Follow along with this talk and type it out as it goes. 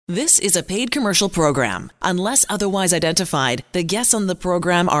This is a paid commercial program. Unless otherwise identified, the guests on the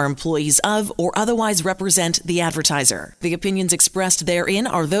program are employees of or otherwise represent the advertiser. The opinions expressed therein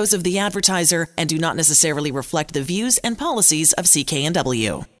are those of the advertiser and do not necessarily reflect the views and policies of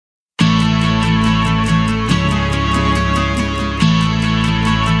CKNW.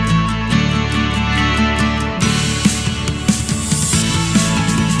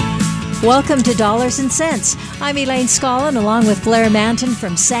 Welcome to Dollars and Cents. I'm Elaine Scollin along with Blair Manton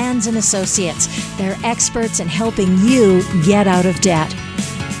from Sands & Associates. They're experts in helping you get out of debt.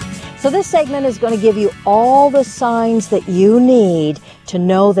 So this segment is going to give you all the signs that you need to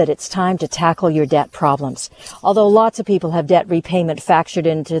know that it's time to tackle your debt problems. Although lots of people have debt repayment factored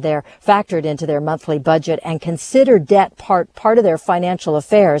into their monthly budget and consider debt part of their financial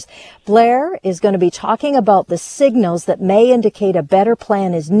affairs, Blair is going to be talking about the signals that may indicate a better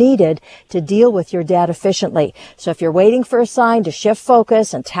plan is needed to deal with your debt efficiently. So if you're waiting for a sign to shift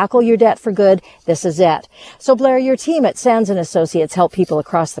focus and tackle your debt for good, this is it. So Blair, your team at Sands & Associates help people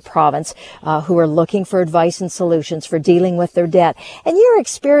across the province who are looking for advice and solutions for dealing with their debt. In your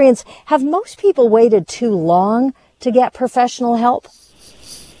experience, have most people waited too long to get professional help?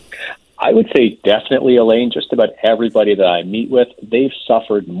 I would say definitely, Elaine. Just about everybody that I meet with, they've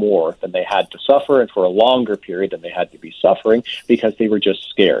suffered more than they had to suffer and for a longer period than they had to be suffering because they were just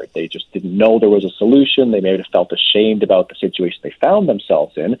scared. They just didn't know there was a solution. They may have felt ashamed about the situation they found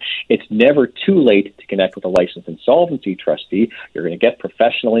themselves in. It's never too late to connect with a licensed insolvency trustee. You're going to get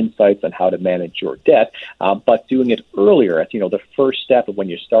professional insights on how to manage your debt, but doing it earlier, the first step of when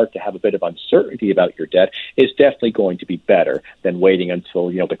you start to have a bit of uncertainty about your debt is definitely going to be better than waiting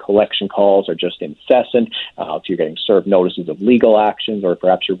until, the collection calls are just incessant, if you're getting served notices of legal actions, or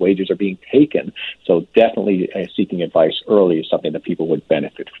perhaps your wages are being taken. So definitely seeking advice early is something that people would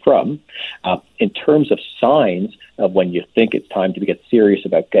benefit from. In terms of signs of when you think it's time to get serious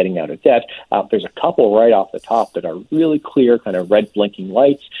about getting out of debt, there's a couple right off the top that are really clear, kind of red blinking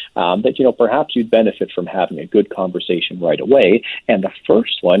lights that, perhaps you'd benefit from having a good conversation right away. And the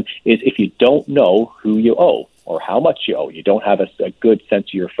first one is if you don't know who you owe or how much you owe. You don't have a good sense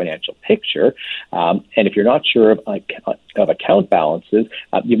of your financial picture. And if you're not sure of account balances,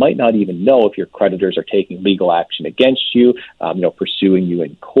 you might not even know if your creditors are taking legal action against you, pursuing you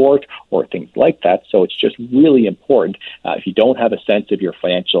in court or things like that. So it's just really important. If you don't have a sense of your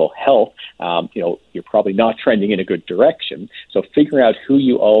financial health, you're probably not trending in a good direction. So figuring out who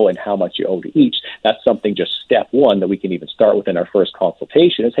you owe and how much you owe to each, that's something just step one that we can even start with in our first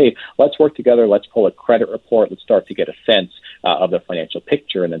consultation is, hey, let's work together. Let's pull a credit report. Let's start to get a sense of the financial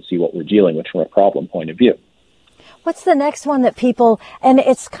picture and then see what we're dealing with from a problem point of view. What's the next one that people, and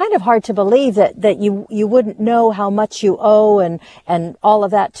it's kind of hard to believe that you wouldn't know how much you owe and all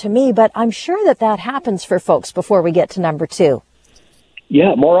of that to me, but I'm sure that happens for folks before we get to number two.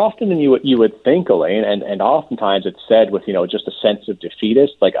 Yeah, more often than you would think, Elaine, and oftentimes it's said with, just a sense of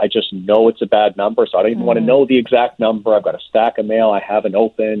defeatist, like I just know it's a bad number, so I don't even want to know the exact number. I've got a stack of mail I haven't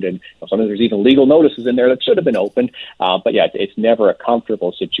opened, and sometimes there's even legal notices in there that should have been opened. But yeah, it's never a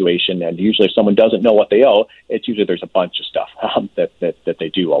comfortable situation, and usually if someone doesn't know what they owe, it's usually there's a bunch of stuff that they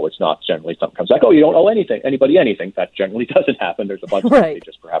do owe. It's not generally something comes like, oh, you don't owe anybody anything. That generally doesn't happen. There's a bunch of things they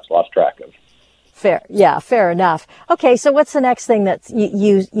just perhaps lost track of. Fair enough. Okay, so what's the next thing that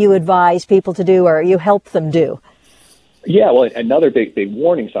you advise people to do or you help them do? Yeah, well, another big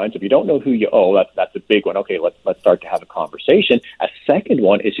warning sign. So if you don't know who you owe, that's a big one. Okay, let's start to have a conversation. A second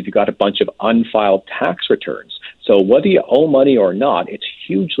one is if you've got a bunch of unfiled tax returns. So whether you owe money or not, it's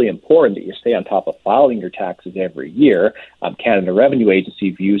hugely important that you stay on top of filing your taxes every year. Canada Revenue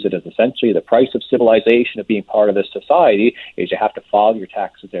Agency views it as essentially the price of civilization of being part of this society is you have to file your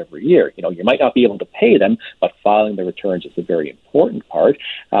taxes every year. You might not be able to pay them, but filing the returns is a very important part.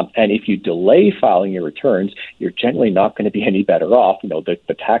 And if you delay filing your returns, you're generally not going to be any better off.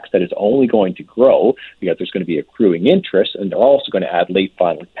 The tax that is only going to grow because there's going to be accruing interest, and they're also going to add late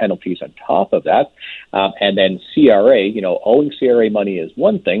filing penalties on top of that. And then CRA, owing CRA money is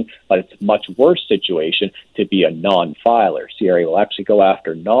one thing, but it's a much worse situation to be a non-filer. CRA will actually go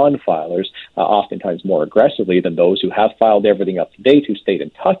after non-filers oftentimes more aggressively than those who have filed everything up to date, who stayed in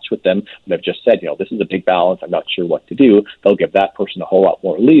touch with them, and have just said, this is a big balance, I'm not sure what to do. They'll give that person a whole lot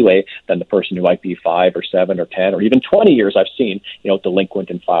more leeway than the person who might be 5 or 7 or 10 or even 20 years I've seen, delinquent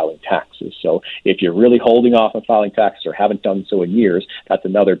in filing taxes. So if you're really holding off on filing taxes or haven't done so in years, that's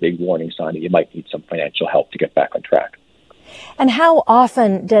another big warning sign that you might need some financial help to get back on track. And how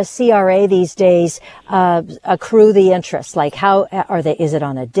often does CRA these days accrue the interest? Like how are they? Is it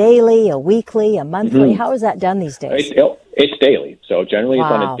on a daily, a weekly, a monthly? How is that done these days? It's daily. So generally it's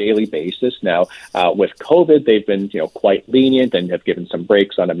on a daily basis. Now, with COVID, they've been, quite lenient and have given some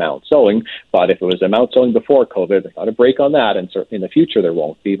breaks on amount owing. But if it was amount owing before COVID, there's not a break on that. And certainly in the future, there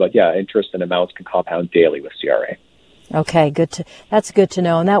won't be. But yeah, interest and amounts can compound daily with CRA. Okay, that's good to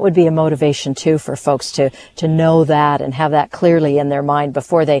know. And that would be a motivation too for folks to know that and have that clearly in their mind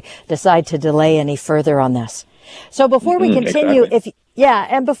before they decide to delay any further on this. So before we continue, exactly.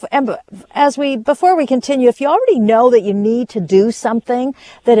 Before we continue, if you already know that you need to do something,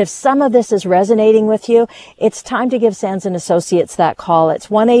 that if some of this is resonating with you, it's time to give Sands & Associates that call. It's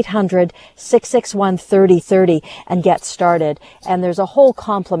 1-800-661-3030 and get started. And there's a whole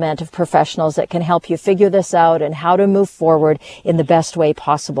complement of professionals that can help you figure this out and how to move forward in the best way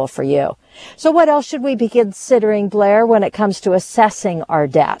possible for you. So what else should we be considering, Blair, when it comes to assessing our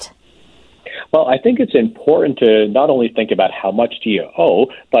debt? Well, I think it's important to not only think about how much do you owe,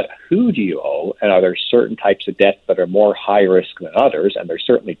 but who do you owe, and are there certain types of debts that are more high risk than others? And there's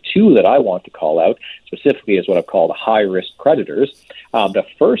certainly two that I want to call out specifically as what I've called high risk creditors. The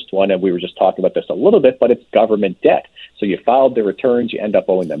first one, and we were just talking about this a little bit, but it's government debt. So you filed the returns, you end up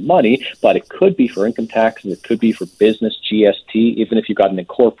owing them money, but it could be for income taxes, it could be for business GST. Even if you've got an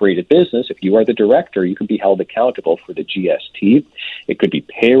incorporated business, if you are the director, you can be held accountable for the GST. It could be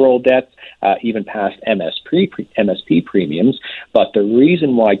payroll debts, even past MSP premiums. But the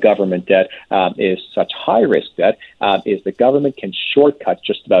reason why government debt is such high risk debt is the government can shortcut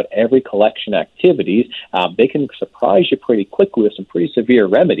just about every collection activities. They can surprise you pretty quickly with some pretty severe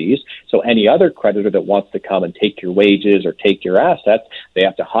remedies. So any other creditor that wants to come and take your wages or take your assets, they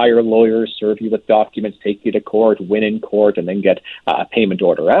have to hire lawyers, serve you with documents, take you to court, win in court, and then get a payment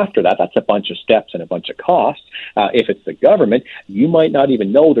order after that. That's a bunch of steps and a bunch of costs. If it's the government, you might not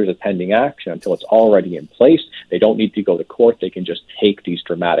even know there's a pending action until it's already in place. They don't need to go to court. They can just take these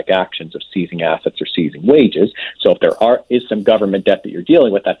dramatic actions of seizing assets or seizing wages. So if there is some government debt that you're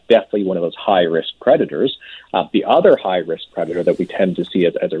dealing with, that's definitely one of those high-risk creditors. The other high-risk creditor that we tend to see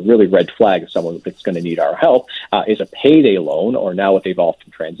as a really red flag as someone that's going to need our help is a payday loan, or now what they've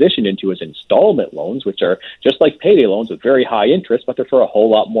often transitioned into is installment loans, which are just like payday loans with very high interest, but they're for a whole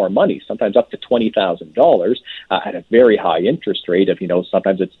lot more money, sometimes up to $20,000 at a very high interest rate of,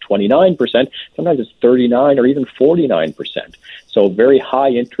 sometimes it's 29%, sometimes it's 39 or even 49%. So very high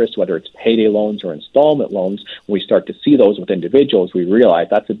interest, whether it's payday loans or installment loans, when we start to see those with individuals, we realize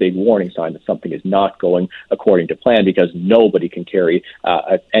that's a big warning sign that something is not going according to plan, because nobody can carry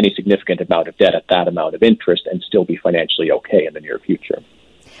any significant amount of debt at that amount of interest and still be financially okay in the near future.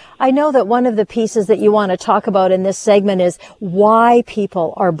 I know that one of the pieces that you want to talk about in this segment is why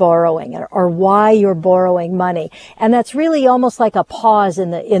people are borrowing or why you're borrowing money. And that's really almost like a pause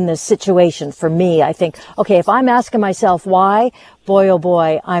in the situation for me. I think, okay, if I'm asking myself why, boy, oh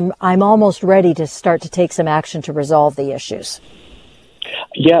boy, I'm almost ready to start to take some action to resolve the issues.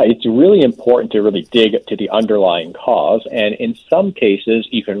 Yeah, it's really important to really dig to the underlying cause. And in some cases,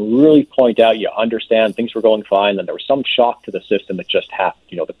 you can really point out, you understand things were going fine, and there was some shock to the system that just happened.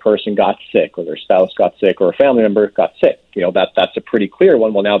 The person got sick, or their spouse got sick, or a family member got sick. That's a pretty clear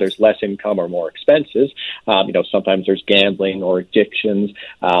one. Well, now there's less income or more expenses. Sometimes there's gambling or addictions.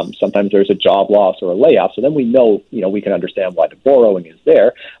 Sometimes there's a job loss or a layoff. So then we know, we can understand why the borrowing is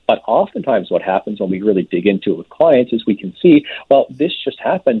there. But oftentimes what happens when we really dig into it with clients is we can see, well, this just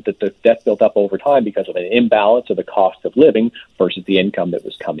happened, that the debt built up over time because of an imbalance of the cost of living versus the income that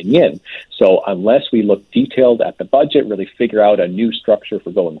was coming in. So unless we look detailed at the budget, really figure out a new structure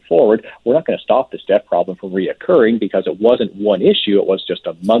for going forward, we're not going to stop this debt problem from reoccurring, because it wasn't one issue. It was just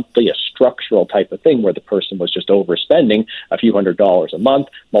a structural type of thing where the person was just overspending a few $100s a month,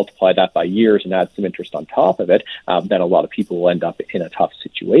 multiply that by years and add some interest on top of it. Then a lot of people will end up in a tough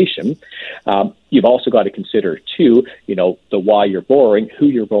situation. You've also got to consider, too, the why you're borrowing, who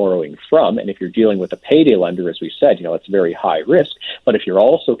you're borrowing from. And if you're dealing with a payday lender, as we said, it's very high risk. But if you're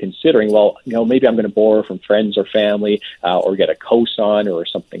also considering, well, maybe I'm going to borrow from friends or family or get a cosigner or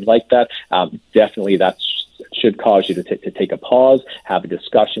something like that, definitely that should cause you to take a pause, have a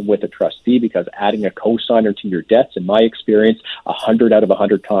discussion with a trustee, because adding a cosigner to your debts, in my experience, 100 out of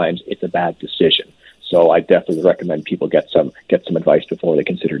 100 times, it's a bad decision. So I definitely recommend people get some advice before they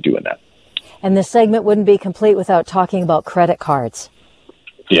consider doing that. And this segment wouldn't be complete without talking about credit cards.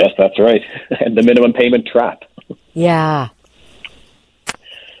 Yes, that's right. And the minimum payment trap. Yeah.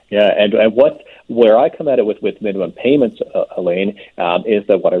 Yeah, and where I come at it with minimum payments, Elaine, is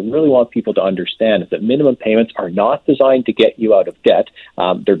that what I really want people to understand is that minimum payments are not designed to get you out of debt.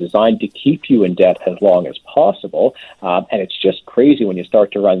 They're designed to keep you in debt as long as possible. And it's just crazy when you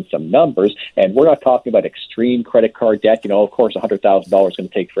start to run some numbers. And we're not talking about extreme credit card debt. Of course, $100,000 is going to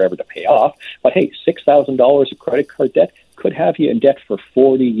take forever to pay off. But hey, $6,000 of credit card debt, could have you in debt for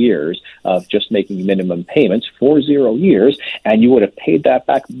 40 years of just making minimum payments, 40 years, and you would have paid that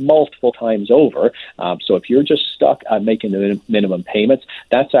back multiple times over. So if you're just stuck on making the minimum payments,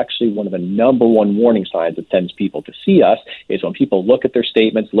 that's actually one of the number one warning signs that sends people to see us, is when people look at their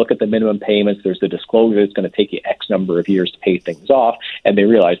statements, look at the minimum payments, there's the disclosure it's going to take you X number of years to pay things off, and they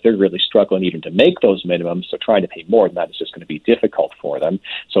realize they're really struggling even to make those minimums, so trying to pay more than that is just going to be difficult for them.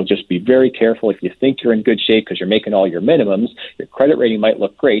 So just be very careful. If you think you're in good shape because you're making all your minimums, your credit rating might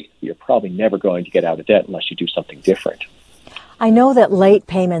look great, but you're probably never going to get out of debt unless you do something different. I know that late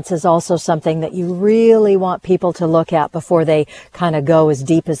payments is also something that you really want people to look at before they kind of go as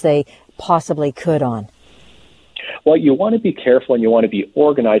deep as they possibly could on. Well, you want to be careful and you want to be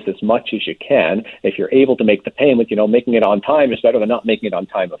organized as much as you can. If you're able to make the payment, making it on time is better than not making it on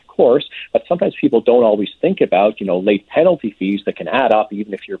time, of course. But sometimes people don't always think about, late penalty fees that can add up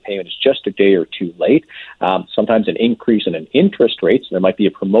even if your payment is just a day or two late. Sometimes an increase in an interest rate. So there might be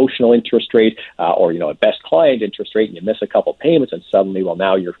a promotional interest rate or, a best client interest rate, and you miss a couple payments and suddenly,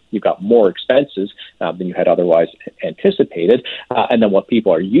 now you've got more expenses than you had otherwise anticipated. And then what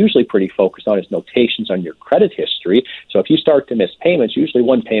people are usually pretty focused on is notations on your credit history. So if you start to miss payments, usually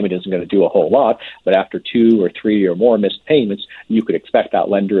one payment isn't going to do a whole lot, but after 2 or 3 or more missed payments, you could expect that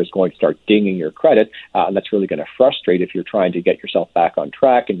lender is going to start dinging your credit, and that's really going to frustrate if you're trying to get yourself back on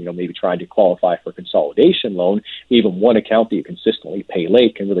track and, maybe trying to qualify for a consolidation loan. Even one account that you consistently pay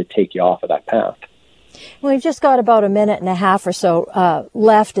late can really take you off of that path. We've just got about a minute and a half or so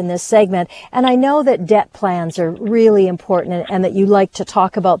left in this segment, and I know that debt plans are really important and that you like to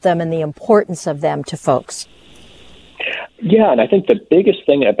talk about them and the importance of them to folks. Yeah, and I think the biggest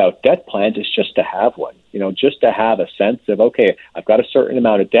thing about debt plans is just to have one. Just to have a sense of, okay, I've got a certain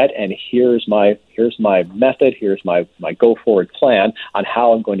amount of debt, and here's my method, here's my go-forward plan on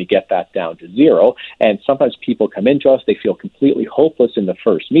how I'm going to get that down to zero. And sometimes people come into us, they feel completely hopeless in the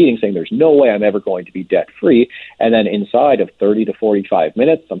first meeting, saying there's no way I'm ever going to be debt-free. And then inside of 30 to 45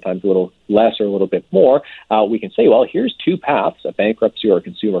 minutes, sometimes a little less or a little bit more, we can say, well, here's two paths, a bankruptcy or a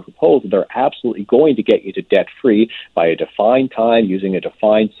consumer proposal. They're absolutely going to get you to debt-free by a defined time, using a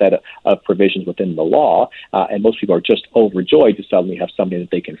defined set of provisions within the law. And most people are just overjoyed to suddenly have something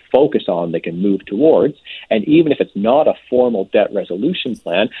that they can focus on, they can move towards. And even if it's not a formal debt resolution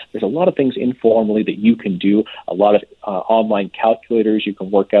plan, there's a lot of things informally that you can do, a lot of online calculators you can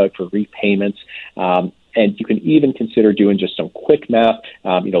work out for repayments. And you can even consider doing just some quick math,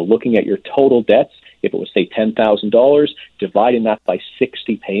 looking at your total debts. If it was, say, $10,000, dividing that by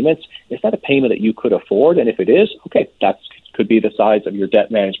 60 payments, is that a payment that you could afford? And if it is, okay, that could be the size of your debt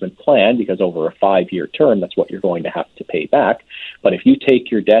management plan, because over a 5-year term, that's what you're going to have to pay back. But if you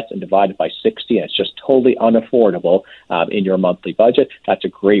take your debts and divide it by 60, and it's just totally unaffordable in your monthly budget, that's a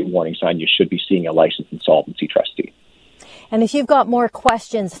great warning sign. You should be seeing a licensed insolvency trustee. And if you've got more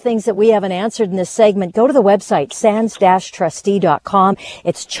questions, things that we haven't answered in this segment, go to the website, sands-trustee.com.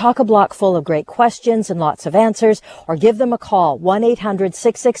 It's chock-a-block full of great questions and lots of answers, or give them a call,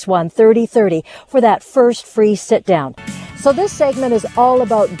 1-800-661-3030 for that first free sit-down. So this segment is all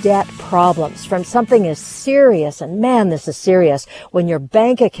about debt problems, from something as serious, and man, this is serious, when your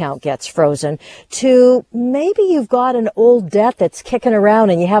bank account gets frozen, to maybe you've got an old debt that's kicking around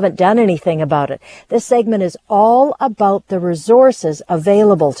and you haven't done anything about it. This segment is all about the resources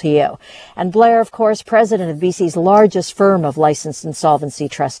available to you. And Blair, of course, president of BC's largest firm of licensed insolvency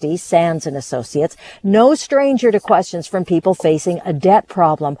trustees, Sands & Associates, no stranger to questions from people facing a debt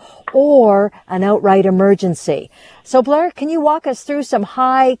problem or an outright emergency. So Blair, can you walk us through some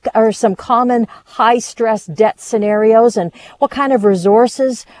common high-stress debt scenarios and what kind of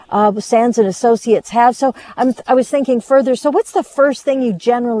resources Sands & Associates have? So I was thinking further, so what's the first thing you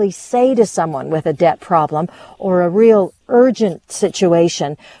generally say to someone with a debt problem or a real urgent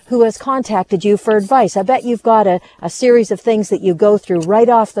situation who has contacted you for advice? I bet you've got a series of things that you go through right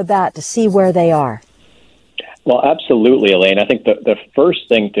off the bat to see where they are. Well, absolutely, Elaine. I think the first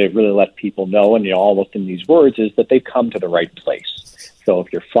thing to really let people know, and almost in these words, is that they've come to the right place. So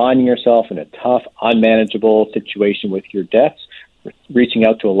if you're finding yourself in a tough, unmanageable situation with your debts, reaching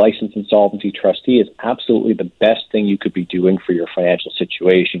out to a licensed insolvency trustee is absolutely the best thing you could be doing for your financial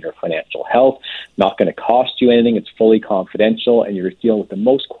situation, your financial health. Not going to cost you anything. It's fully confidential, and you're dealing with the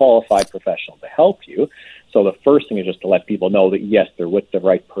most qualified professional to help you. So the first thing is just to let people know that, yes, they're with the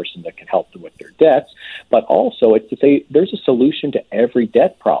right person that can help them with their debts. But also it's to say there's a solution to every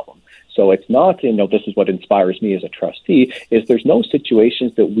debt problem. So it's not, this is what inspires me as a trustee, is there's no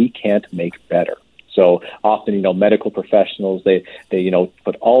situations that we can't make better. So often, medical professionals, they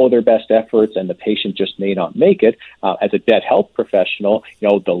put all of their best efforts, and the patient just may not make it. As a debt health professional,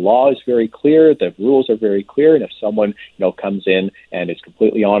 the law is very clear, the rules are very clear, and if someone, comes in and is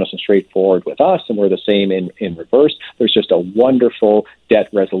completely honest and straightforward with us, and we're the same in reverse, there's just a wonderful debt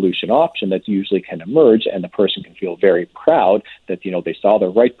resolution option that usually can emerge, and the person can feel very proud that, they saw the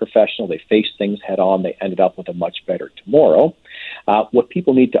right professional, they faced things head on, they ended up with a much better tomorrow. What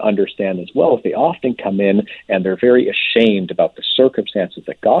people need to understand as well is they often come in and they're very ashamed about the circumstances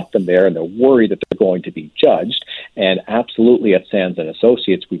that got them there, and they're worried that they're going to be judged. And absolutely at Sands &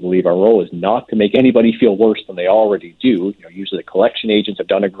 Associates, we believe our role is not to make anybody feel worse than they already do. Usually the collection agents have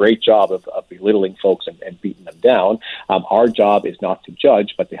done a great job of belittling folks and beating them down. Our job is not to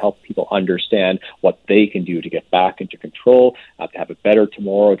judge, but to help people understand what they can do to get back into control, to have a better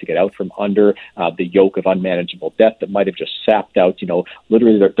tomorrow, to get out from under the yoke of unmanageable debt that might have just sapped out,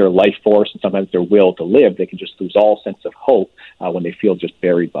 literally their life force and sometimes their will to live. They can just lose all sense of hope when they feel just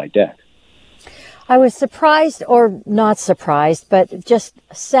buried by debt. I was surprised, or not surprised, but just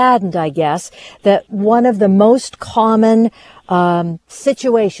saddened, I guess, that one of the most common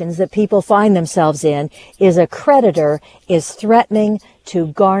situations that people find themselves in is a creditor is threatening to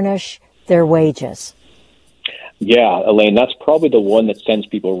garnish their wages. Yeah, Elaine, that's probably the one that sends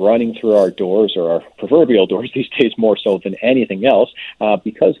people running through our doors, or our proverbial doors these days more so than anything else,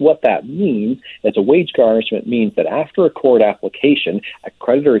 because what that means is a wage garnishment means that after a court application, a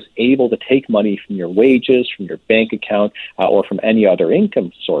creditor is able to take money from your wages, from your bank account, or from any other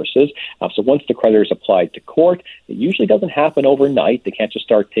income sources. So once the creditor is applied to court, it usually doesn't happen overnight. They can't just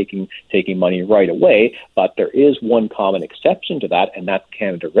start taking money right away, but there is one common exception to that, and that's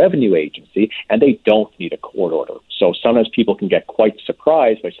Canada Revenue Agency, and they don't need a court order. So sometimes people can get quite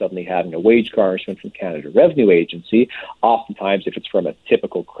surprised by suddenly having a wage garnishment from Canada Revenue Agency. Oftentimes, if it's from a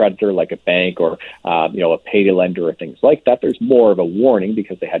typical creditor like a bank or a payday lender or things like that, there's more of a warning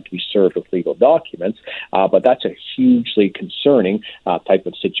because they had to be served with legal documents. But that's a hugely concerning type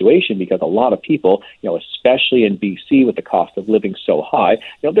of situation, because a lot of people, especially in BC with the cost of living so high,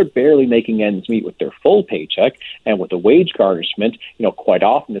 they're barely making ends meet with their full paycheck. And with a wage garnishment, quite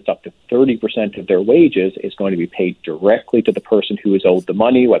often it's up to 30% of their wages is going to be paid directly to the person who is owed the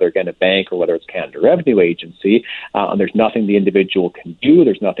money, whether again a bank or whether it's Canada Revenue Agency. And there's nothing the individual can do,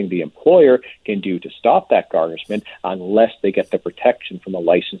 there's nothing the employer can do to stop that garnishment unless they get the protection from a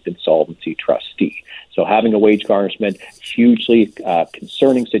licensed insolvency trustee. So having a wage garnishment, hugely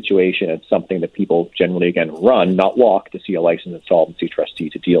concerning situation, and something that people generally, again, run, not walk, to see a licensed insolvency trustee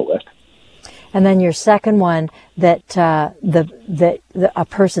to deal with. And then your second one, that a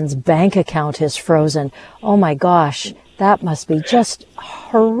person's bank account is frozen. Oh my gosh, that must be just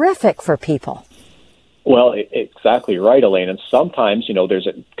horrific for people. Well, exactly right, Elaine. And sometimes, there's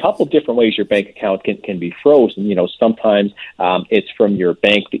a couple different ways your bank account can be frozen. Sometimes it's from your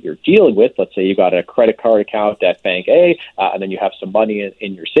bank that you're dealing with. Let's say you got a credit card account at Bank A, and then you have some money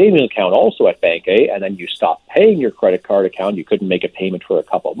in your savings account also at Bank A, and then you stop paying your credit card account. You couldn't make a payment for a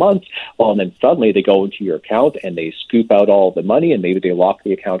couple of months. Well, and then suddenly they go into your account and they scoop out all the money, and maybe they lock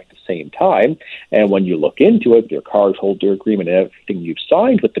the account at the same time. And when you look into it, your cardholder agreement and everything you've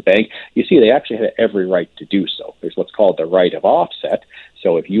signed with the bank, you see they actually had every right to do so. There's what's called the right of offset.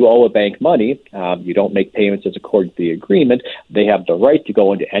 So if you owe a bank money, you don't make payments as according to the agreement, they have the right to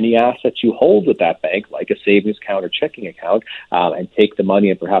go into any assets you hold with that bank, like a savings account or checking account, and take the money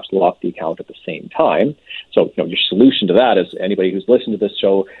and perhaps lock the account at the same time. So, your solution to that is, anybody who's listened to this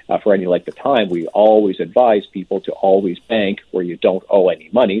show for any length of time, we always advise people to always bank where you don't owe any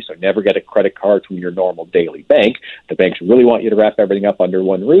money. So never get a credit card from your normal daily bank. The banks really want you to wrap everything up under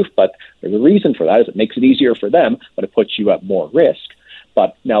one roof, but there's a reason for that, is it makes it easier for them, but it puts you at more risk.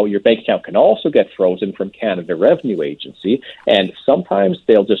 But now your bank account can also get frozen from Canada Revenue Agency, and sometimes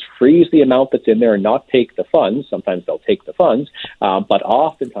they'll just freeze the amount that's in there and not take the funds. Sometimes they'll take the funds, but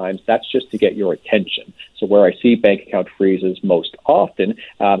oftentimes that's just to get your attention. So where I see bank account freezes most often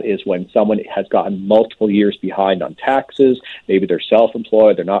is when someone has gotten multiple years behind on taxes. Maybe they're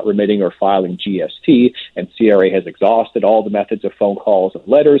self-employed, they're not remitting or filing GST, and CRA has exhausted all the methods of phone calls and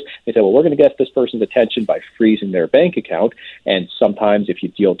letters. They say, well, we're going to get this person's attention by freezing their bank account. And sometimes if you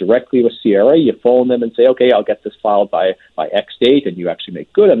deal directly with CRA, you phone them and say, okay, I'll get this filed by X date, and you actually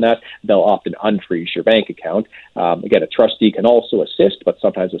make good on that, they'll often unfreeze your bank account. Again, a trustee can also assist, but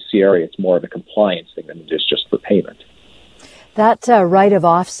sometimes with CRA, it's more of a compliance thing than it is just for payment. That right of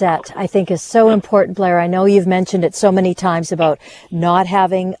offset, I think, is so important, Blair. I know you've mentioned it so many times about not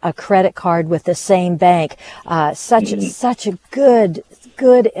having a credit card with the same bank. Such a good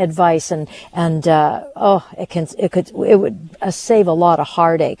good advice, and it would save a lot of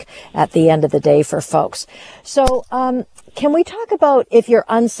heartache at the end of the day for folks. So, can we talk about if you're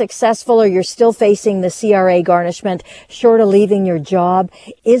unsuccessful or you're still facing the CRA garnishment, short of leaving your job?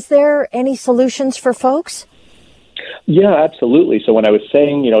 Is there any solutions for folks? Yeah, absolutely. So when I was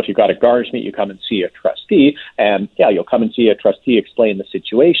saying, if you've got a garnishment, you come and see a trustee, and you'll come and see a trustee, explain the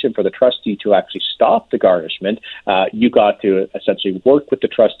situation. For the trustee to actually stop the garnishment, you got to essentially work with the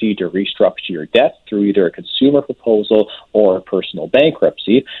trustee to restructure your debt through either a consumer proposal or a personal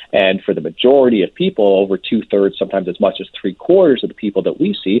bankruptcy. And for the majority of people, over 2/3, sometimes as much as 3/4 of the people that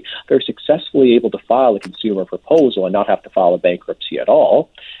we see, they're successfully able to file a consumer proposal and not have to file a bankruptcy at all.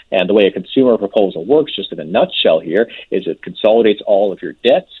 And the way a consumer proposal works, just in a nutshell here, is it consolidates all of your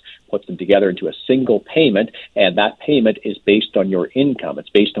debts, puts them together into a single payment, and that payment is based on your income. It's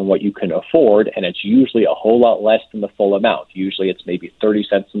based on what you can afford, and it's usually a whole lot less than the full amount. Usually it's maybe 30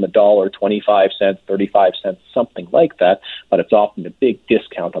 cents on the dollar, 25 cents, 35 cents, something like that, but it's often a big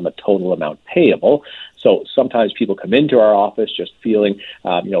discount on the total amount payable. So sometimes people come into our office just feeling,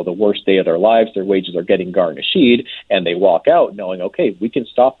 the worst day of their lives, their wages are getting garnished, and they walk out knowing, okay, we can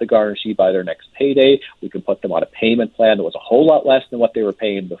stop the garnishee by their next payday. We can put them on a payment plan that was a whole lot less than what they were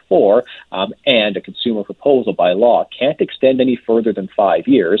paying before, and a consumer proposal by law can't extend any further than 5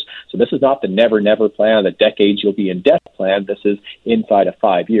 years. So this is not the never, never plan, the decades you'll be in debt plan. This is inside of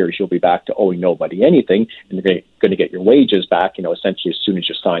 5 years, you'll be back to owing nobody anything, and you're going to get your wages back, essentially as soon as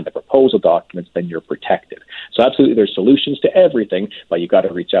you sign the proposal documents, then you're protected. So absolutely, there's solutions to everything, but you got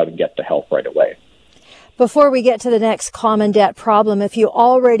to reach out and get the help right away. Before we get to the next common debt problem, if you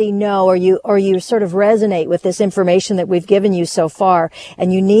already know or you sort of resonate with this information that we've given you so far,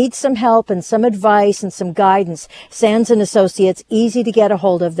 and you need some help and some advice and some guidance, Sands & Associates, easy to get a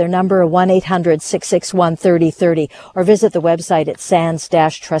hold of. Their number 1-800-661-3030, or visit the website at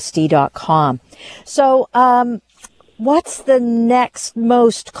sands-trustee.com. So, what's the next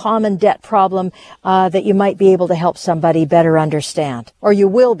most common debt problem that you might be able to help somebody better understand? Or you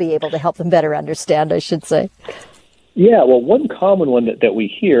will be able to help them better understand, I should say. Yeah, well, one common one that we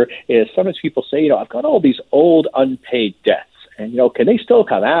hear is sometimes people say, I've got all these old unpaid debts. And, can they still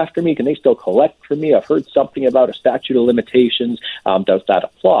come after me? Can they still collect from me? I've heard something about a statute of limitations. Does that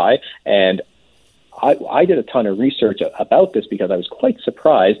apply? And I did a ton of research about this because I was quite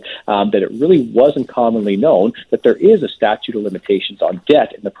surprised that it really wasn't commonly known that there is a statute of limitations on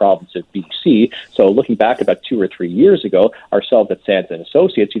debt in the province of BC. So looking back about 2 or 3 years ago, ourselves at Sands &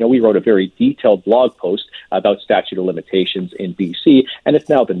 Associates, we wrote a very detailed blog post about statute of limitations in BC, and it's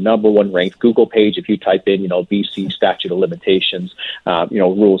now the #1 ranked Google page. If you type in, BC statute of limitations,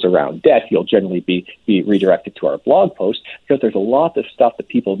 rules around debt, you'll generally be redirected to our blog post, because there's a lot of stuff that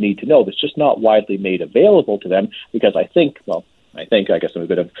people need to know that's just not widely made available to them, because I guess I'm a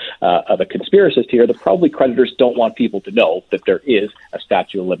bit of a conspiracist here, that probably creditors don't want people to know that there is a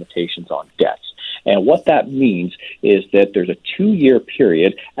statute of limitations on debts. And what that means is that there's a 2-year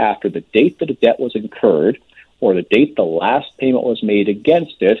period after the date that a debt was incurred, or the date the last payment was made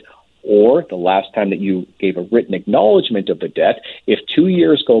against it, or the last time that you gave a written acknowledgement of the debt. If 2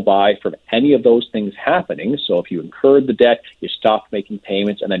 years go by from any of those things happening, so if you incurred the debt, you stopped making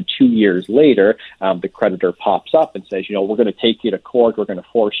payments, and then 2 years later, the creditor pops up and says, we're going to take you to court, we're going to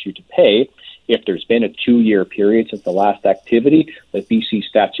force you to pay. If there's been a 2-year period since the last activity, the BC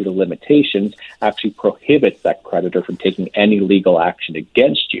statute of limitations actually prohibits that creditor from taking any legal action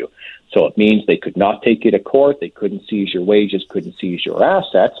against you. So it means they could not take you to court, they couldn't seize your wages, couldn't seize your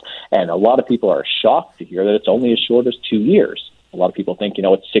assets, and a lot of people are shocked to hear that it's only as short as 2 years. A lot of people think,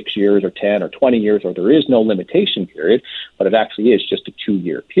 it's 6 years or 10 or 20 years, or there is no limitation period, but it actually is just a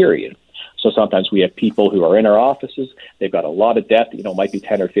 2-year period. So sometimes we have people who are in our offices, they've got a lot of debt that, might be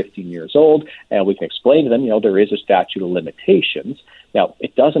 10 or 15 years old, and we can explain to them, there is a statute of limitations. Now,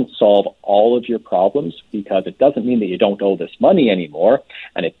 it doesn't solve all of your problems, because it doesn't mean that you don't owe this money anymore,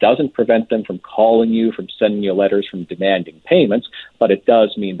 and it doesn't prevent them from calling you, from sending you letters, from demanding payments, but it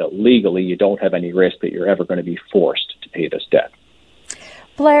does mean that legally you don't have any risk that you're ever going to be forced to pay this debt.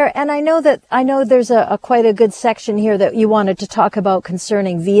 Blair, and I know there's a quite a good section here that you wanted to talk about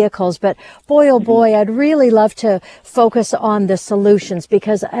concerning vehicles, but boy, oh boy, I'd really love to focus on the solutions,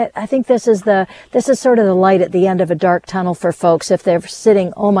 because I think this is sort of the light at the end of a dark tunnel for folks. If they're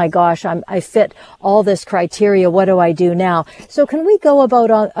sitting, oh my gosh, I fit all this criteria, what do I do now? So can we go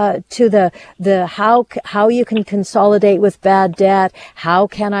about to the how you can consolidate with bad debt? How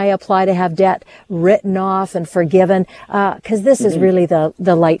can I apply to have debt written off and forgiven? Because this is really the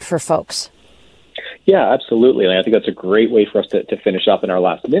light for folks. Yeah, absolutely. And I think that's a great way for us to finish up in our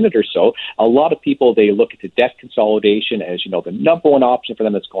last minute or so. A lot of people, they look at the debt consolidation as, the number one option for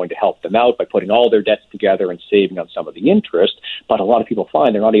them that's going to help them out by putting all their debts together and saving on some of the interest. But a lot of people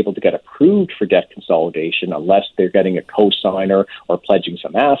find they're not able to get approved for debt consolidation unless they're getting a cosigner or pledging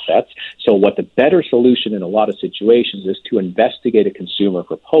some assets. So what the better solution in a lot of situations is to investigate a consumer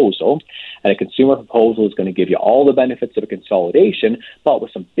proposal. And a consumer proposal is going to give you all the benefits of a consolidation, but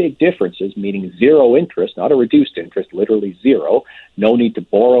with some big differences, meaning zero interest, not a reduced interest, literally zero. No need to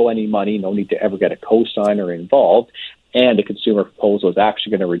borrow any money, no need to ever get a cosigner involved. And the consumer proposal is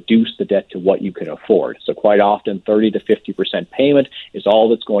actually going to reduce the debt to what you can afford. So quite often, 30 to 50% payment is all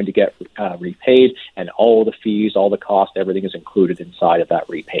that's going to get repaid, and all the fees, all the costs, everything is included inside of that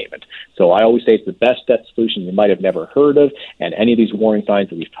repayment. So I always say it's the best debt solution you might have never heard of, and any of these warning signs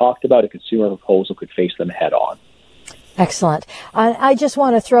that we've talked about, a consumer proposal could face them head on. Excellent. I just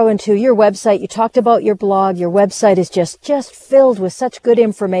want to throw into your website. You talked about your blog. Your website is just filled with such good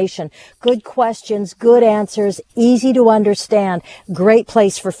information, good questions, good answers, easy to understand. Great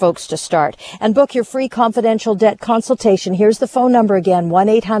place for folks to start. And book your free confidential debt consultation. Here's the phone number again,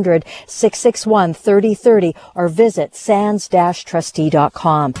 1-800-661-3030, or visit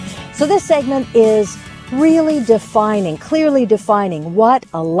sands-trustee.com. So this segment is really clearly defining what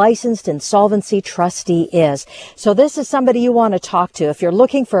a licensed insolvency trustee is. So this is somebody you want to talk to. If you're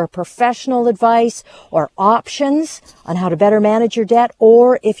looking for professional advice or options on how to better manage your debt,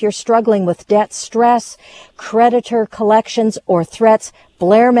 or if you're struggling with debt stress, creditor collections, or threats,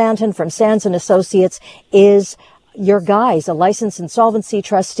 Blair Manton from Sands & Associates is your guy. Is a licensed insolvency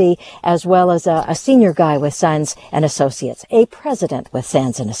trustee, as well as a senior guy with Sands & Associates, a president with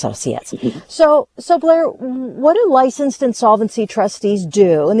Sands & Associates. So Blair, what do licensed insolvency trustees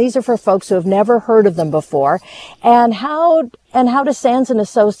do? And these are for folks who have never heard of them before. And how does Sands &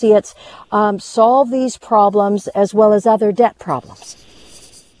 Associates solve these problems as well as other debt problems?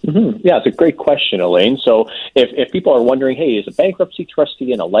 Mm-hmm. Yeah, it's a great question, Elaine. So if people are wondering, hey, is a bankruptcy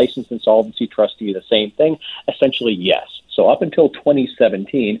trustee and a licensed insolvency trustee the same thing? Essentially, yes. So up until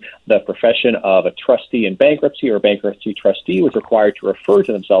 2017, the profession of a trustee in bankruptcy or bankruptcy trustee was required to refer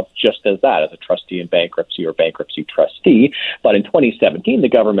to themselves just as that, as a trustee in bankruptcy or bankruptcy trustee. But in 2017, the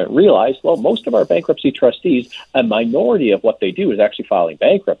government realized, well, most of our bankruptcy trustees, a minority of what they do is actually filing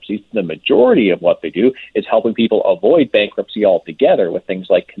bankruptcies. The majority of what they do is helping people avoid bankruptcy altogether with things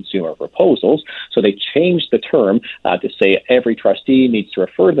like consumer proposals. So they changed the term to say every trustee needs to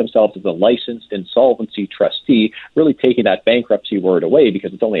refer to themselves as a licensed insolvency trustee, really taking that bankruptcy word away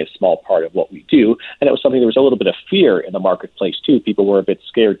because it's only a small part of what we do. And it was something, there was a little bit of fear in the marketplace too. People were a bit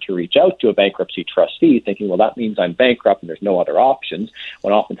scared to reach out to a bankruptcy trustee thinking, well, that means I'm bankrupt and there's no other options,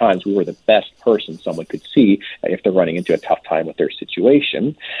 when oftentimes we were the best person someone could see if they're running into a tough time with their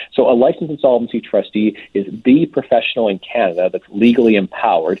situation. So a licensed insolvency trustee is the professional in Canada that's legally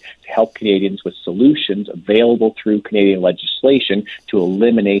empowered to help Canadians with solutions available through Canadian legislation to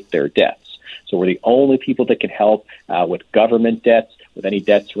eliminate their debts. So we're the only people that can help with government debts, with any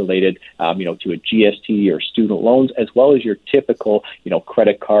debts related, to a GST or student loans, as well as your typical,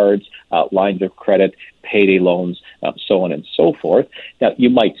 credit cards, lines of credit, payday loans, so on and so forth. Now, you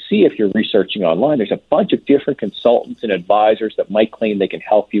might see if you're researching online, there's a bunch of different consultants and advisors that might claim they can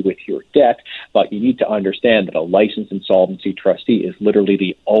help you with your debt, but you need to understand that a licensed insolvency trustee is literally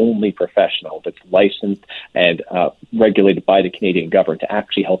the only professional that's licensed and regulated by the Canadian government to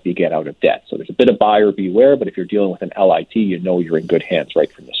actually help you get out of debt. So there's a bit of buyer beware, but if you're dealing with an LIT, you're in good hands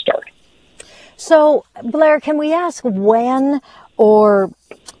right from the start. So, Blair, can we ask when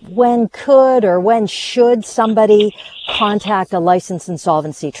should somebody contact a licensed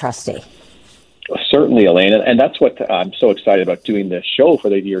insolvency trustee? Certainly, Elaine, and that's what I'm so excited about doing this show for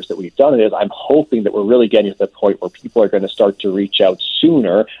the years that we've done it is I'm hoping that we're really getting to the point where people are going to start to reach out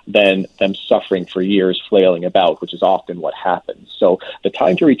sooner than them suffering for years flailing about, which is often what happens. So the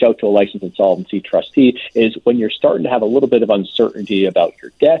time to reach out to a licensed insolvency trustee is when you're starting to have a little bit of uncertainty about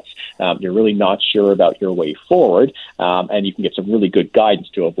your debts, you're really not sure about your way forward, and you can get some really good guidance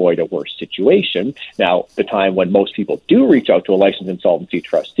to avoid a worse situation. Now, the time when most people do reach out to a licensed insolvency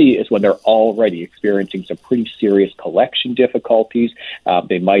trustee is when they're already experiencing some pretty serious collection difficulties.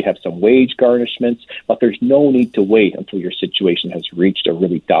 They might have some wage garnishments, but there's no need to wait until your situation has reached a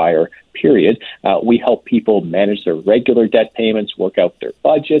really dire period. We help people manage their regular debt payments, work out their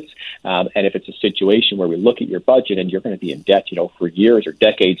budgets, and if it's a situation where we look at your budget and you're going to be in debt, for years or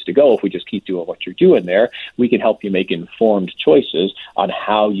decades to go, if we just keep doing what you're doing there, we can help you make informed choices on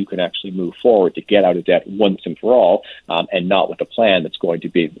how you can actually move forward to get out of debt once and for all, and not with a plan that's going to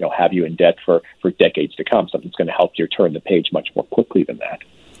be, have you in debt for decades to come. Something's going to help you turn the page much more quickly than that.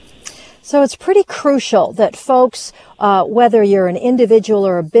 So it's pretty crucial that folks, whether you're an individual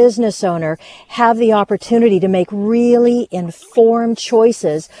or a business owner, have the opportunity to make really informed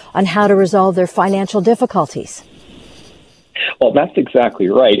choices on how to resolve their financial difficulties. Well, that's exactly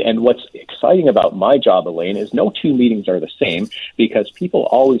right. And what's exciting about my job, Elaine, is no two meetings are the same because people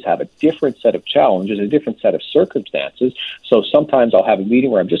always have a different set of challenges, a different set of circumstances. So sometimes I'll have a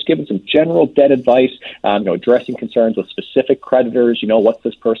meeting where I'm just giving some general debt advice, addressing concerns with specific creditors. What's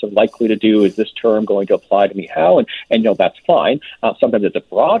this person likely to do? Is this term going to apply to me? How? And that's fine. Sometimes it's a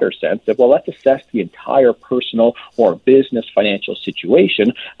broader sense that, well, let's assess the entire personal or business financial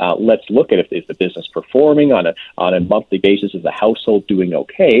situation. Let's look at is the business performing on a monthly basis. Is the household doing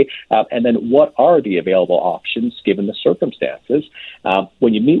okay? And then what are the available options given the circumstances?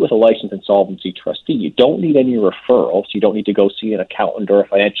 When you meet with a licensed insolvency trustee, you don't need any referrals. You don't need to go see an accountant or a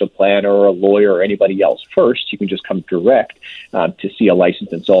financial planner or a lawyer or anybody else first. You can just come direct to see a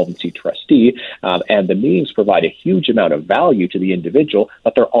licensed insolvency trustee. And the meetings provide a huge amount of value to the individual,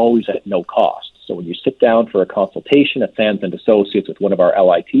 but they're always at no cost. So when you sit down for a consultation at Sands & Associates with one of our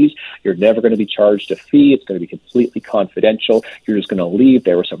LITs, you're never going to be charged a fee. It's going to be completely confidential. You're just going to leave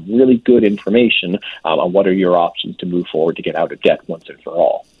there with some really good information on what are your options to move forward to get out of debt once and for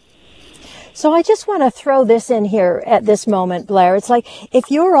all. So I just want to throw this in here at this moment, Blair. It's like if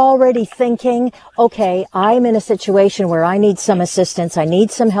you're already thinking, okay, I'm in a situation where I need some assistance, I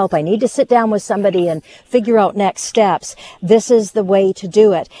need some help, I need to sit down with somebody and figure out next steps, this is the way to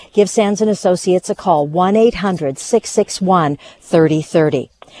do it. Give Sands & Associates a call, 1-800-661-3030.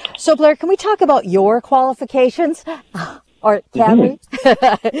 So, Blair, can we talk about your qualifications? Or can we?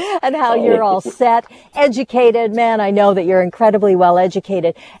 And how you're all set, educated. Man, I know that you're incredibly well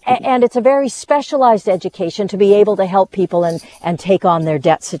educated. And it's a very specialized education to be able to help people and take on their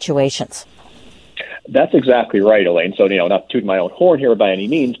debt situations. That's exactly right, Elaine. So, not tooting my own horn here by any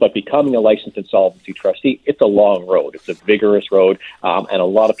means, but becoming a licensed insolvency trustee, it's a long road. It's a vigorous road. And a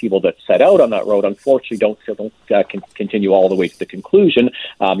lot of people that set out on that road, unfortunately, don't continue all the way to the conclusion.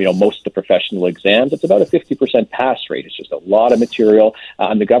 Most of the professional exams, it's about a 50% pass rate. It's just a lot of material.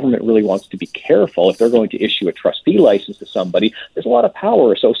 And the government really wants to be careful. If they're going to issue a trustee license to somebody, there's a lot of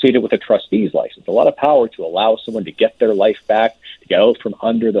power associated with a trustee's license, a lot of power to allow someone to get their life back, to get out from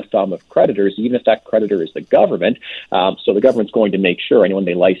under the thumb of creditors, even if that creditor is the government. So the government's going to make sure anyone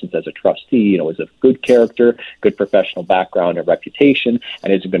they license as a trustee, is of good character, good professional background and reputation,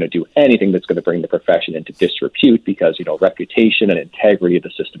 and isn't going to do anything that's going to bring the profession into disrepute because, reputation and integrity of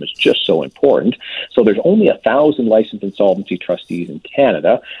the system is just so important. So there's only 1,000 licensed insolvency trustees in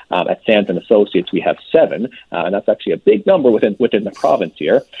Canada. At Sands & Associates, we have 7, and that's actually a big number within the province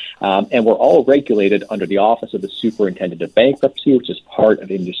here. And we're all regulated under the Office of the Superintendent of Bankruptcy, which is part of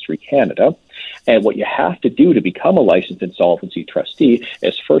Industry Canada. And what you have to do to become a licensed insolvency trustee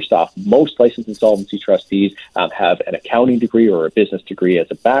is, first off, most licensed insolvency trustees have an accounting degree or a business degree as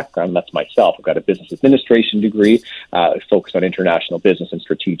a background. That's myself. I've got a business administration degree focused on international business and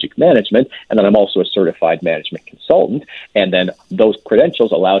strategic management. And then I'm also a certified management consultant. And then those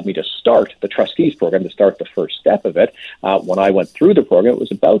credentials allowed me to start the trustees program, to start the first step of it. When I went through the program, it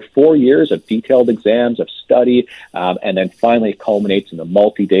was about 4 years of detailed exams, of study, and then finally it culminates in a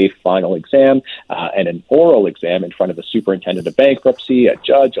multi-day final exam and an oral exam in front of the superintendent of bankruptcy, a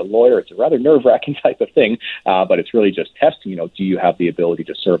judge, a lawyer. It's a rather nerve-wracking type of thing, but it's really just testing, do you have the ability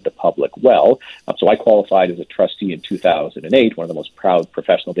to serve the public well? So I qualified as a trustee in 2008, one of the most proud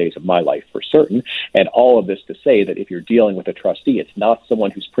professional days of my life for certain. And all of this to say that if you're dealing with a trustee, it's not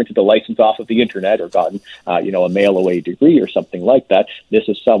someone who's printed the license off of the internet or gotten, a mail-away degree or something like that. This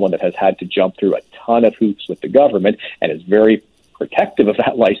is someone that has had to jump through a ton of hoops with the government and is very protective of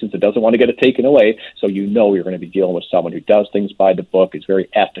that license and doesn't want to get it taken away. So you're going to be dealing with someone who does things by the book, is very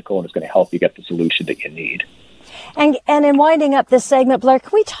ethical, and is going to help you get the solution that you need. And in winding up this segment, Blair,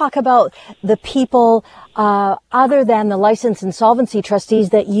 can we talk about the people other than the licensed insolvency trustees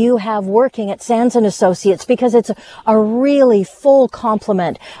that you have working at Sands & Associates? Because it's a really full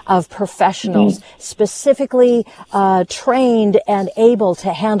complement of professionals, specifically trained and able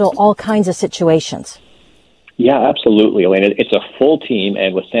to handle all kinds of situations. Yeah, absolutely, Elaine. It's a full team,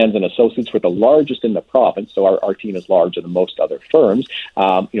 and with Sands & Associates, we're the largest in the province, so our team is larger than most other firms.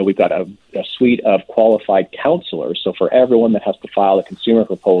 We've got a suite of qualified counselors, so for everyone that has to file a consumer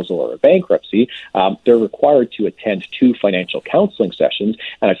proposal or a bankruptcy, they're required to attend 2 financial counseling sessions,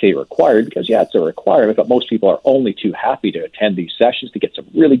 and I say required because, it's a requirement, but most people are only too happy to attend these sessions to get some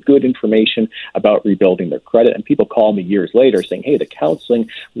really good information about rebuilding their credit, and people call me years later saying, hey, the counseling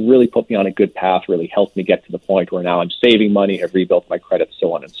really put me on a good path, really helped me get to the point where now I'm saving money, have rebuilt my credit,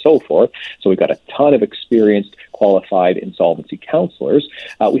 so on and so forth. So we've got a ton of experienced, qualified insolvency counselors.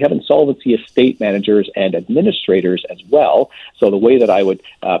 We have insolvency estate managers and administrators as well. So the way that I would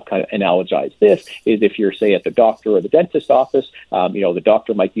kind of analogize this is if you're, say, at the doctor or the dentist office, the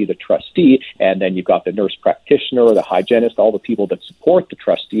doctor might be the trustee, and then you've got the nurse practitioner or the hygienist, all the people that support the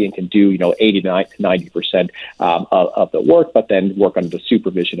trustee and can do, 89 to 90% of the work, but then work under the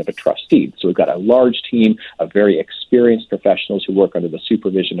supervision of a trustee. So we've got a large team of very experienced professionals who work under the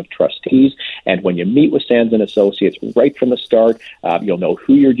supervision of trustees. And when you meet with Sands & Associates right from the start, you'll know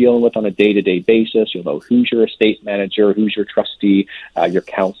who you're dealing with on a day-to-day basis. You'll know who's your estate manager, who's your trustee, your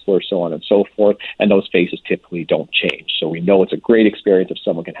counselor, so on and so forth. And those faces typically don't change. So we know it's a great experience if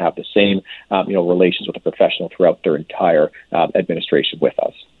someone can have the same, relations with a professional throughout their entire administration with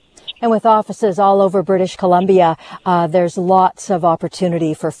us. And with offices all over British Columbia, there's lots of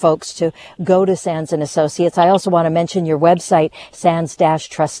opportunity for folks to go to Sands & Associates. I also want to mention your website,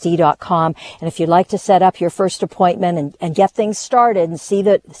 sands-trustee.com. And if you'd like to set up your first appointment and get things started and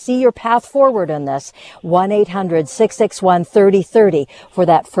see your path forward on this, 1-800-661-3030 for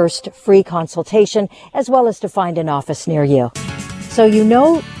that first free consultation, as well as to find an office near you. So you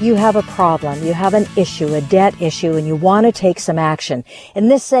know you have a problem, you have an issue, a debt issue, and you want to take some action. In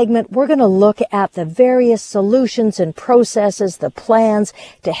this segment, we're going to look at the various solutions and processes, the plans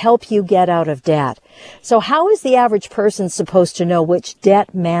to help you get out of debt. So how is the average person supposed to know which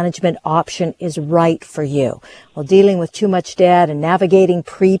debt management option is right for you? Well, dealing with too much debt and navigating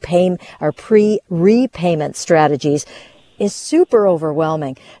pre-repayment strategies is super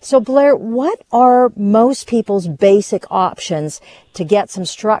overwhelming. So Blair, what are most people's basic options to get some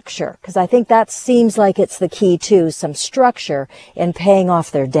structure? Because I think that seems like it's the key too, some structure in paying off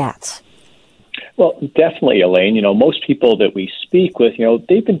their debts. Well, definitely, Elaine. Most people that we speak with,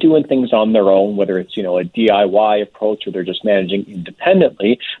 they've been doing things on their own, whether it's, a DIY approach or they're just managing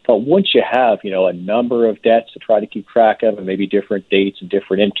independently. But once you have, a number of debts to try to keep track of and maybe different dates and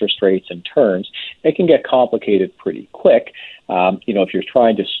different interest rates and terms, it can get complicated pretty quick. If you're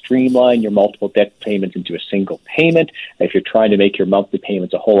trying to streamline your multiple debt payments into a single payment, if you're trying to make your monthly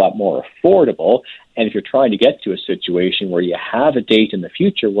payments a whole lot more affordable, and if you're trying to get to a situation where you have a date in the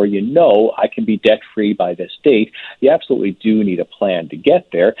future where I can be debt-free by this date, you absolutely do need a plan to get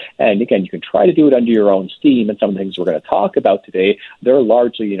there. And again, you can try to do it under your own steam. And some of the things we're going to talk about today, they're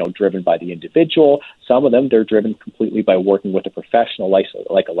largely, driven by the individual. Some of them, they're driven completely by working with a professional, like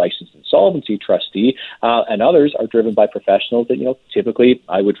a licensed insolvency trustee. And others are driven by professionals that, typically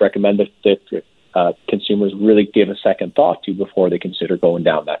I would recommend that consumers really give a second thought to before they consider going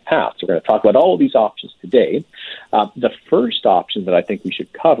down that path. So we're going to talk about all of these options today. The first option that I think we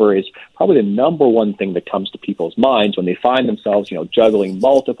should cover is probably the number one thing that comes to people's minds when they find themselves, juggling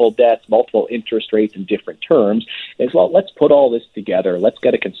multiple debts, multiple interest rates and different terms is, well, let's put all this together. Let's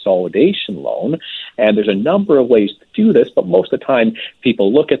get a consolidation loan. And there's a number of ways to do this, but most of the time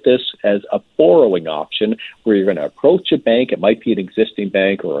people look at this as a borrowing option where you're going to approach a bank. It might be an existing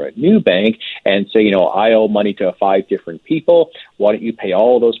bank or a new bank and say, I owe money to 5 different people. Why don't you pay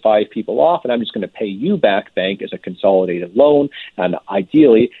all of those 5 people off? And I'm just going to pay you back, bank, as a consolidated loan. And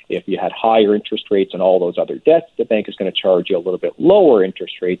ideally, if you had higher interest rates on all those other debts, the bank is going to charge you a little bit lower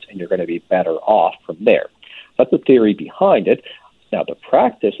interest rates, and you're going to be better off from there. That's the theory behind it. Now, the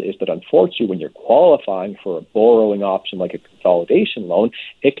practice is that, unfortunately, when you're qualifying for a borrowing option like a consolidation loan,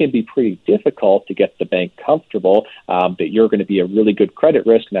 it can be pretty difficult to get the bank comfortable that you're going to be a really good credit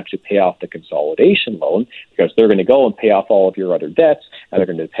risk and actually pay off the consolidation loan, because they're going to go and pay off all of your other debts, and they're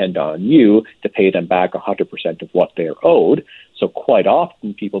going to depend on you to pay them back 100% of what they're owed. So quite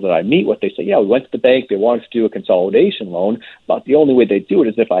often, people that I meet with, they say, we went to the bank, they wanted to do a consolidation loan, but the only way they do it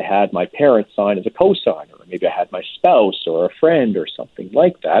is if I had my parents sign as a co-signer, or maybe I had my spouse or a friend or something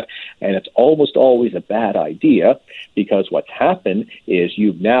like that. And it's almost always a bad idea, because what's happened is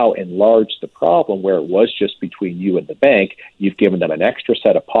you've now enlarged the problem where it was just between you and the bank. You've given them an extra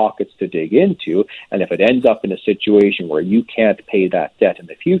set of pockets to dig into. And if it ends up in a situation where you can't pay that debt in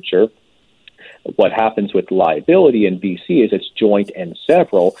the future, what happens with liability in BC is it's joint and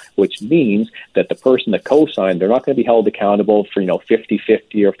several, which means that the person that co-signed, they're not going to be held accountable for,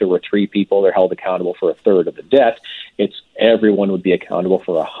 50-50, or if there were 3 people, they're held accountable for a third of the debt. It's everyone would be accountable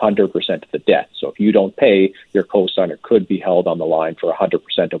for 100% of the debt. So if you don't pay, your co-signer could be held on the line for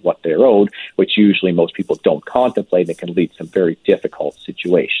 100% of what they're owed, which usually most people don't contemplate, and it can lead to some very difficult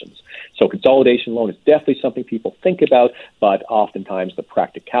situations. So consolidation loan is definitely something people think about, but oftentimes the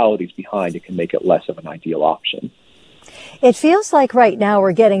practicalities behind it can make it less of an ideal option. It feels like right now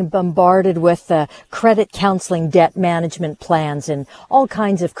we're getting bombarded with credit counseling, debt management plans, and all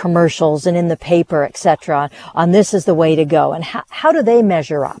kinds of commercials and in the paper, etc. on this is the way to go. And how do they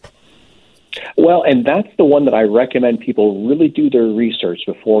measure up? Well, and that's the one that I recommend people really do their research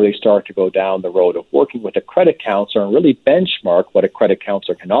before they start to go down the road of working with a credit counselor and really benchmark what a credit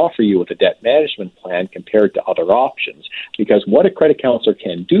counselor can offer you with a debt management plan compared to other options. Because what a credit counselor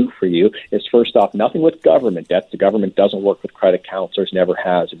can do for you is, first off, nothing with government debt. The government doesn't work with credit counselors, never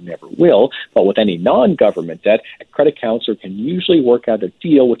has and never will. But with any non-government debt, a credit counselor can usually work out a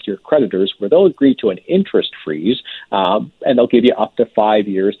deal with your creditors where they'll agree to an interest freeze, and they'll give you up to 5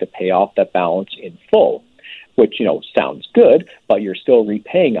 years to pay off that balance in full, which, sounds good, but you're still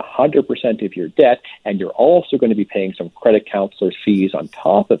repaying 100% of your debt, and you're also going to be paying some credit counselor fees on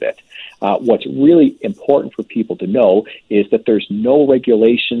top of it. What's really important for people to know is that there's no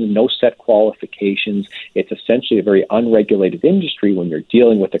regulation, no set qualifications. It's essentially a very unregulated industry when you're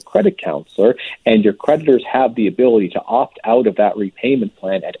dealing with a credit counselor, and your creditors have the ability to opt out of that repayment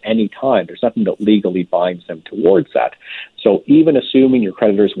plan at any time. There's nothing that legally binds them towards that. So even assuming your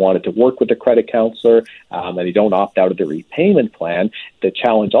creditors wanted to work with a credit counselor and they don't opt out of the repayment plan, the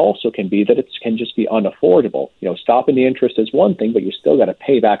challenge also can be that it can just be unaffordable. Stopping the interest is one thing, but you still got to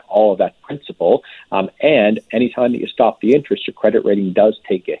pay back all of that principal. And anytime that you stop the interest, your credit rating does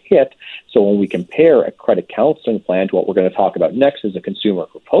take a hit. So when we compare a credit counseling plan to what we're going to talk about next as a consumer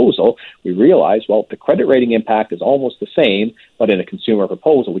proposal, we realize, well, the credit rating impact is almost the same, but in a consumer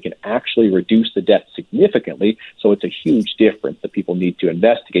proposal, we can actually reduce the debt significantly. So it's a huge difference that people need to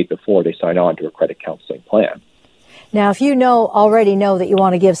investigate before they sign on to a credit counseling plan. Now, if you already know that you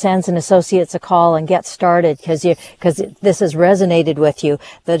want to give Sands & Associates a call and get started because this has resonated with you,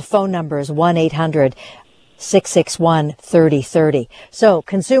 the phone number is 1-800-661-3030. So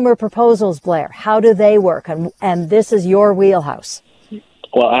consumer proposals, Blair, how do they work? And this is your wheelhouse.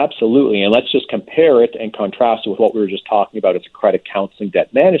 Well, absolutely. And let's just compare it and contrast it with what we were just talking about as a credit counseling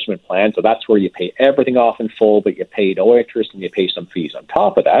debt management plan. So that's where you pay everything off in full, but you pay no interest and you pay some fees on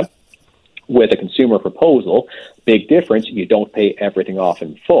top of that. With a consumer proposal, big difference, you don't pay everything off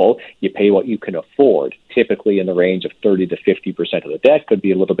in full. You pay what you can afford, typically in the range of 30 to 50% of the debt. Could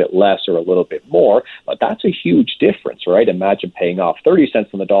be a little bit less or a little bit more, but that's a huge difference, right? Imagine paying off 30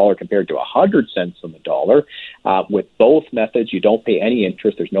 cents on the dollar compared to 100 cents on the dollar. With both methods, you don't pay any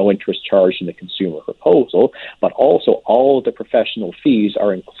interest. There's no interest charged in the consumer proposal, but also all of the professional fees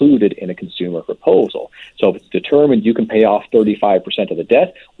are included in a consumer proposal. So if it's determined you can pay off 35% of the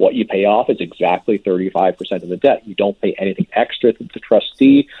debt, what you pay off is exactly 35% of the debt. You don't pay anything extra to the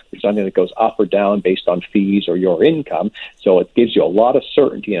trustee. There's nothing that goes up or down based on fees or your income. So it gives you a lot of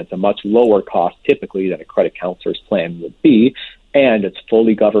certainty, and it's a much lower cost typically than a credit counselor's plan would be. And it's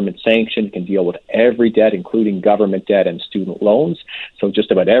fully government sanctioned, can deal with every debt, including government debt and student loans. So just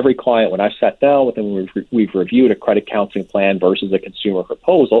about every client, when I sat down with them, we've reviewed a credit counseling plan versus a consumer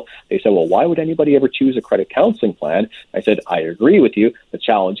proposal. They said, well, why would anybody ever choose a credit counseling plan? I said, I agree with you. The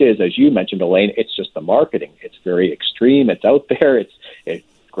challenge is, as you mentioned, Elaine, it's just the marketing. It's very extreme. It's out there. It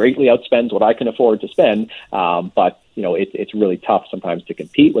greatly outspends what I can afford to spend. But it's really tough sometimes to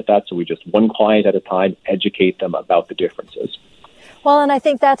compete with that. So we just, one client at a time, educate them about the differences. Well, and I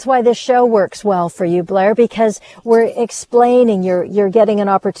think that's why this show works well for you, Blair, because we're explaining, you're getting an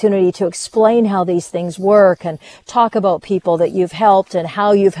opportunity to explain how these things work and talk about people that you've helped and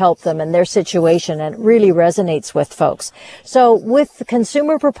how you've helped them and their situation, and it really resonates with folks. So with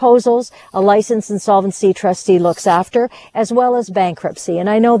consumer proposals, a licensed insolvency trustee looks after, as well as bankruptcy. And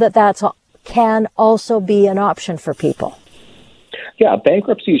I know that can also be an option for people. Yeah,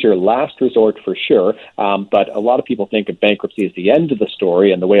 bankruptcy is your last resort for sure, but a lot of people think of bankruptcy as the end of the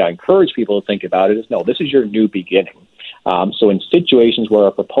story, and the way I encourage people to think about it is, no, this is your new beginning. So in situations where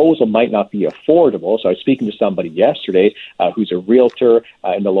a proposal might not be affordable, so I was speaking to somebody yesterday who's a realtor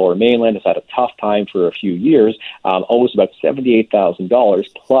in the Lower Mainland, has had a tough time for a few years, owes about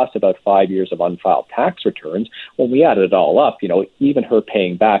 $78,000 plus about 5 years of unfiled tax returns. When we added it all up, even her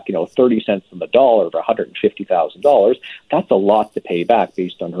paying back, 30 cents on the dollar of $150,000, that's a lot to pay back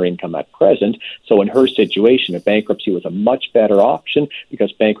based on her income at present. So in her situation, a bankruptcy was a much better option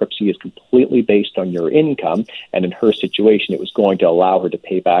because bankruptcy is completely based on your income, and in her situation, it was going to allow her to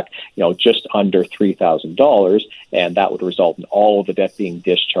pay back, just under $3,000, and that would result in all of the debt being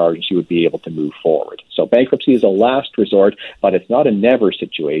discharged, and she would be able to move forward. So bankruptcy is a last resort, but it's not a never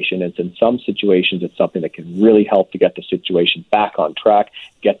situation. It's in some situations, it's something that can really help to get the situation back on track,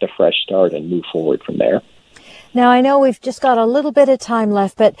 get the fresh start, and move forward from there. Now, I know we've just got a little bit of time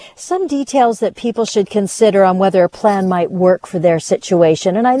left, but some details that people should consider on whether a plan might work for their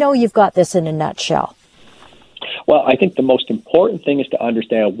situation. And I know you've got this in a nutshell. Well, I think the most important thing is to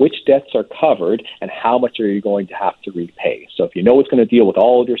understand which debts are covered and how much are you going to have to repay. So if you know it's going to deal with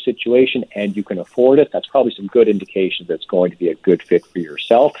all of your situation and you can afford it, that's probably some good indication that it's going to be a good fit for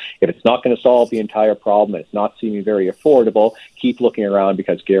yourself. If it's not going to solve the entire problem and it's not seeming very affordable, keep looking around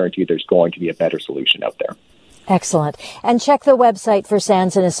because guaranteed there's going to be a better solution out there. Excellent. And check the website for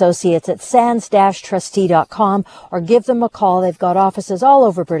Sands & Associates at sands-trustee.com or give them a call. They've got offices all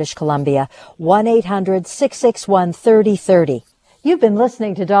over British Columbia. 1-800-661-3030. You've been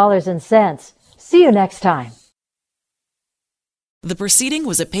listening to Dollars and Cents. See you next time. The proceeding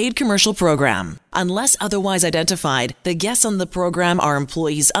was a paid commercial program. Unless otherwise identified, the guests on the program are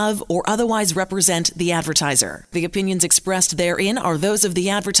employees of or otherwise represent the advertiser. The opinions expressed therein are those of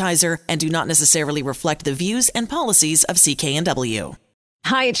the advertiser and do not necessarily reflect the views and policies of CKNW.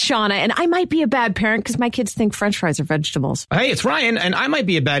 Hi, it's Shauna, and I might be a bad parent because my kids think French fries are vegetables. Hey, it's Ryan, and I might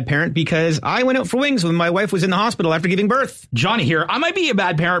be a bad parent because I went out for wings when my wife was in the hospital after giving birth. Johnny here. I might be a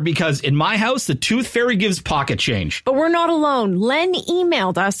bad parent because in my house, the tooth fairy gives pocket change. But we're not alone. Len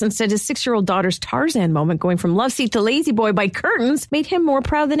emailed us and said his 6-year-old daughter's Tarzan moment going from love seat to lazy boy by curtains made him more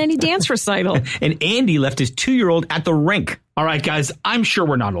proud than any dance recital. And Andy left his 2-year-old at the rink. All right, guys, I'm sure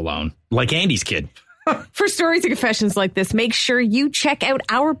we're not alone. Like Andy's kid. For stories and confessions like this, make sure you check out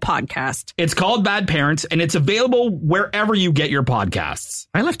our podcast. It's called Bad Parents, and it's available wherever you get your podcasts.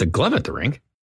 I left a glove at the rink.